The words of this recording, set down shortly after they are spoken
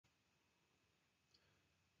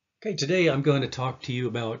Okay, today I'm going to talk to you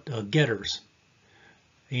about getters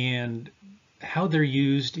and how they're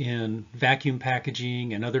used in vacuum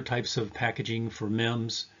packaging and other types of packaging for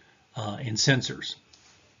MEMS and sensors.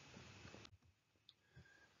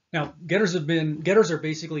 Now, getters are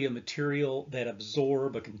basically a material that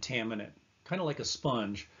absorb a contaminant, kind of like a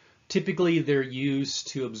sponge. Typically, they're used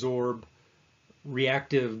to absorb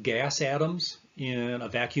reactive gas atoms in a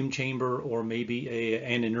vacuum chamber or maybe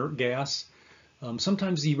an inert gas.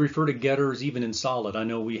 Sometimes you refer to getters even in solid. I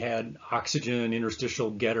know we had oxygen interstitial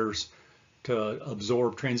getters to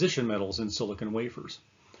absorb transition metals in silicon wafers.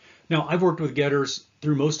 Now, I've worked with getters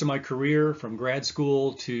through most of my career, from grad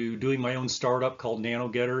school to doing my own startup called Nano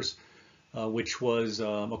Getters, which was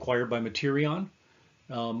acquired by Materion.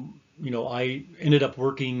 I ended up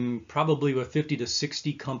working probably with 50 to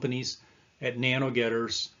 60 companies at Nano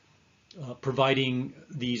Getters, providing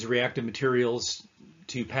these reactive materials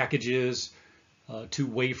to packages, to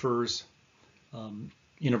wafers,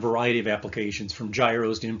 in a variety of applications, from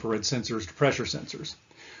gyros to infrared sensors to pressure sensors.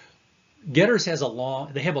 Getters have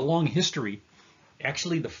a long history.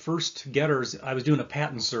 Actually, the first getters, I was doing a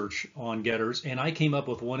patent search on getters, and I came up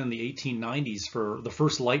with one in the 1890s for the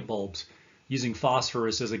first light bulbs, using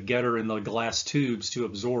phosphorus as a getter in the glass tubes to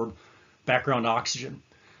absorb background oxygen.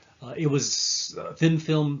 It was thin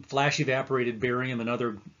film flash evaporated barium and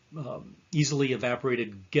other easily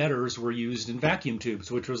evaporated getters were used in vacuum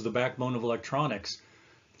tubes, which was the backbone of electronics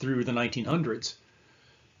through the 1900s.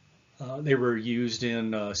 They were used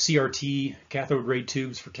in CRT, cathode ray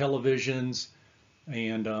tubes for televisions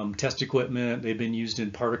and test equipment. They've been used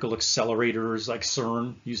in particle accelerators like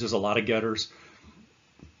CERN, uses a lot of getters.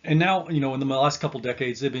 And now, in the last couple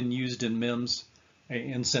decades, they've been used in MEMS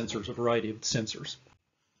and sensors, a variety of sensors.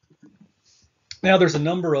 Now, there's a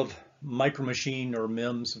number of micro machine or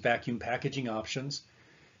MEMS vacuum packaging options.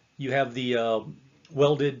 You have the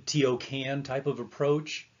welded TO can type of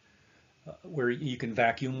approach, where you can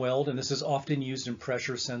vacuum weld, and this is often used in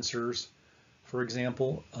pressure sensors, for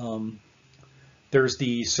example. There's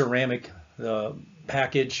the ceramic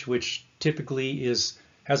package, which typically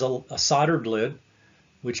has a soldered lid,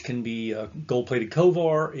 which can be gold-plated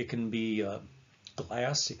Kovar, it can be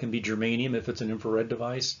glass, it can be germanium if it's an infrared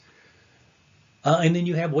device. And then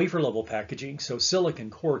you have wafer level packaging, so silicon,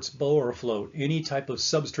 quartz, bow or float, any type of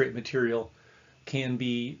substrate material can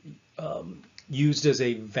be used as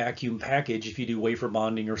a vacuum package if you do wafer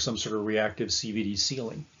bonding or some sort of reactive CVD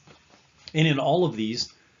sealing. And in all of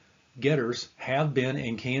these, getters have been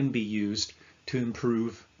and can be used to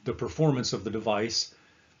improve the performance of the device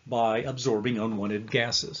by absorbing unwanted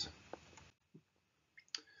gases.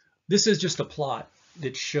 This is just a plot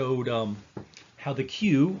that showed how the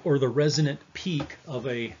Q, or the resonant peak of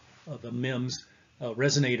a MEMS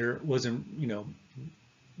resonator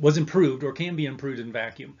was improved or can be improved in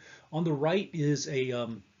vacuum. On the right is a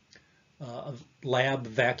lab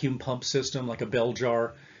vacuum pump system, like a bell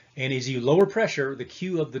jar, and as you lower pressure, the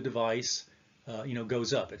Q of the device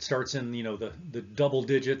goes up. It starts in the double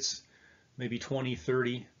digits, maybe 20,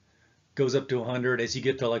 30, goes up to 100. As you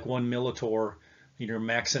get to like 1 millitorr, you're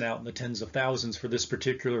maxing out in the tens of thousands for this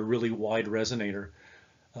particular really wide resonator.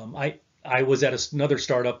 I was at another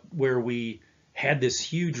startup where we had this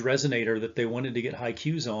huge resonator that they wanted to get high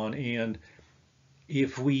Qs on, and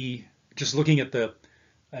if we just looking at the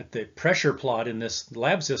pressure plot in this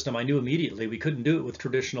lab system, I knew immediately we couldn't do it with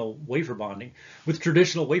traditional wafer bonding. With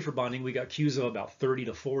traditional wafer bonding, we got Qs of about 30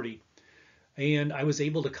 to 40, and I was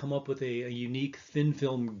able to come up with a unique thin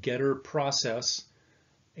film getter process,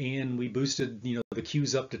 and we boosted the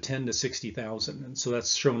Qs up to 10 to 60,000, and so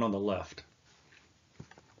that's shown on the left.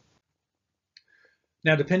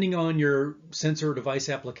 Now, depending on your sensor device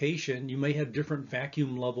application, you may have different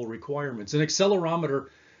vacuum level requirements. An accelerometer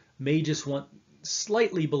may just want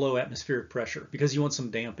slightly below atmospheric pressure because you want some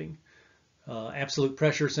damping. Absolute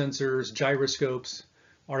pressure sensors, gyroscopes,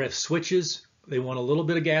 RF switches, they want a little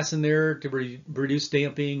bit of gas in there to reduce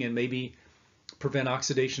damping and maybe prevent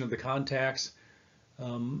oxidation of the contacts.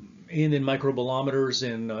 And then microbolometers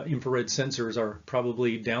and infrared sensors are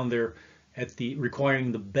probably down there at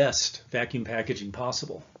requiring the best vacuum packaging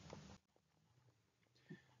possible.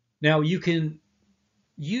 Now, you can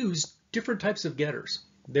use different types of getters.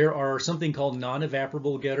 There are something called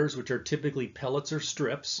non-evaporable getters, which are typically pellets or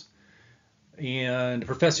strips. And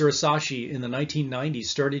Professor Asashi in the 1990s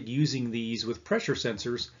started using these with pressure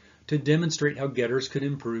sensors to demonstrate how getters could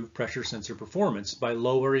improve pressure sensor performance by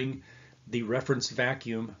lowering the reference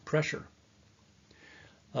vacuum pressure.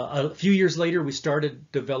 A few years later, we started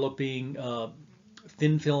developing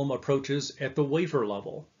thin film approaches at the wafer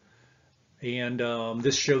level. And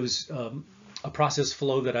this shows a process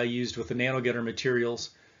flow that I used with the nanogetter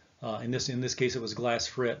materials In this case, it was glass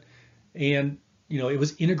frit, and it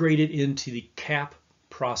was integrated into the cap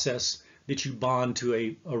process that you bond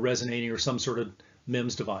to a resonating or some sort of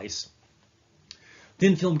MEMS device.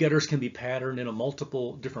 Thin film getters can be patterned in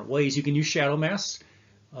multiple different ways. You can use shadow masks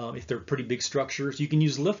if they're pretty big structures. You can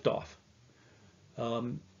use liftoff.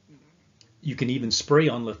 You can even spray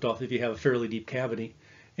on liftoff if you have a fairly deep cavity.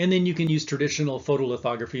 And then you can use traditional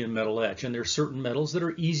photolithography and metal etch. And there are certain metals that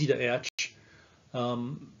are easy to etch.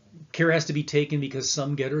 Care has to be taken because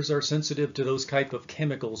some getters are sensitive to those type of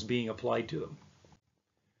chemicals being applied to them.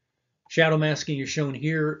 Shadow masking is shown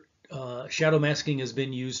here. Shadow masking has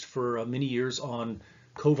been used for many years on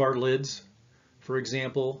Kovar lids, for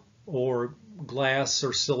example, or glass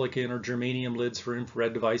or silicon or germanium lids for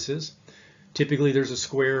infrared devices. Typically there's a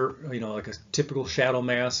square, like a typical shadow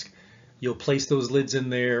mask. You'll place those lids in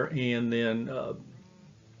there and then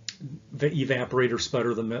evaporate or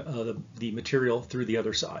sputter the material through the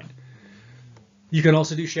other side. You can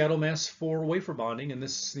also do shadow masks for wafer bonding, and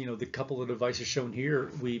this, the couple of devices shown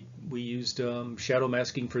here, we used shadow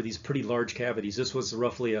masking for these pretty large cavities. This was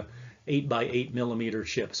roughly a 8 by 8 millimeter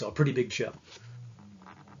chip, so a pretty big chip.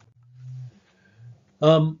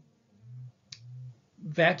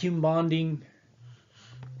 Vacuum bonding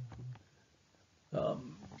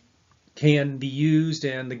can be used,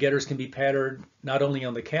 and the getters can be patterned not only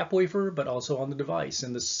on the cap wafer but also on the device.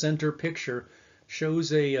 And the center picture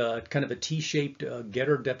shows a kind of a T-shaped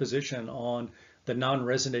getter deposition on the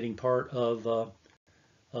non-resonating part of a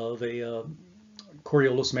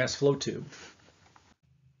Coriolis mass flow tube.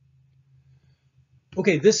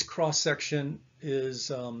 Okay, this cross section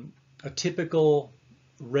is a typical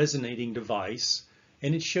resonating device,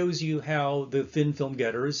 and it shows you how the thin film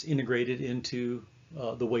getter is integrated into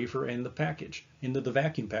the wafer and the package, into the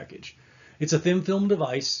vacuum package. It's a thin film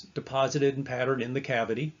device deposited and patterned in the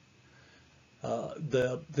cavity.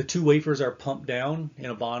 The two wafers are pumped down in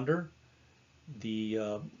a bonder.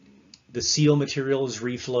 The seal material is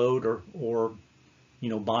reflowed or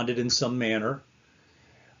bonded in some manner.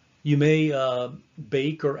 You may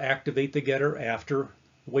bake or activate the getter after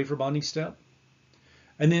the wafer bonding step.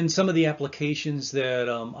 And then some of the applications that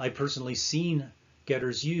I personally seen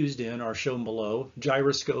getters used in are shown below.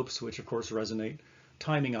 Gyroscopes, which of course resonate,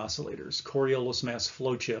 timing oscillators, Coriolis mass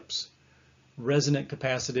flow chips, resonant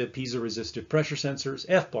capacitive piezoresistive pressure sensors,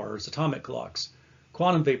 F-bars, atomic clocks,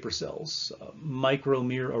 quantum vapor cells,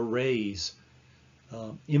 micromirror arrays,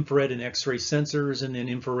 infrared and X-ray sensors, and then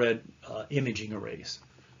infrared imaging arrays.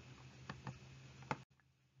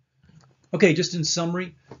 Okay, just in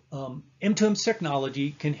summary, M2M's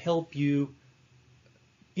technology can help you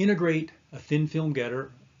integrate a thin film getter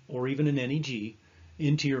or even an NEG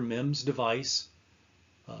into your MEMS device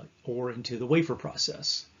or into the wafer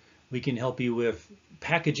process. We can help you with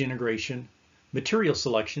package integration, material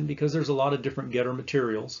selection, because there's a lot of different getter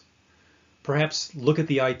materials. Perhaps look at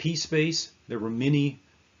the IP space. There were many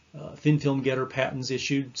thin film getter patents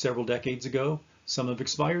issued several decades ago. Some have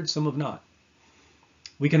expired, some have not.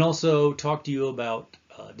 We can also talk to you about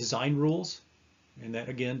design rules, and that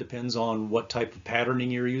again depends on what type of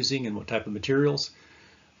patterning you're using and what type of materials.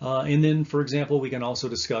 And then, for example, we can also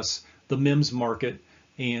discuss the MEMS market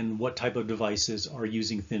and what type of devices are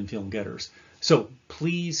using thin film getters. So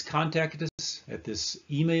please contact us at this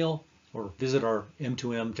email or visit our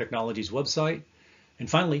M2M Technologies website. And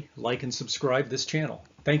finally, like and subscribe this channel.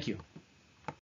 Thank you.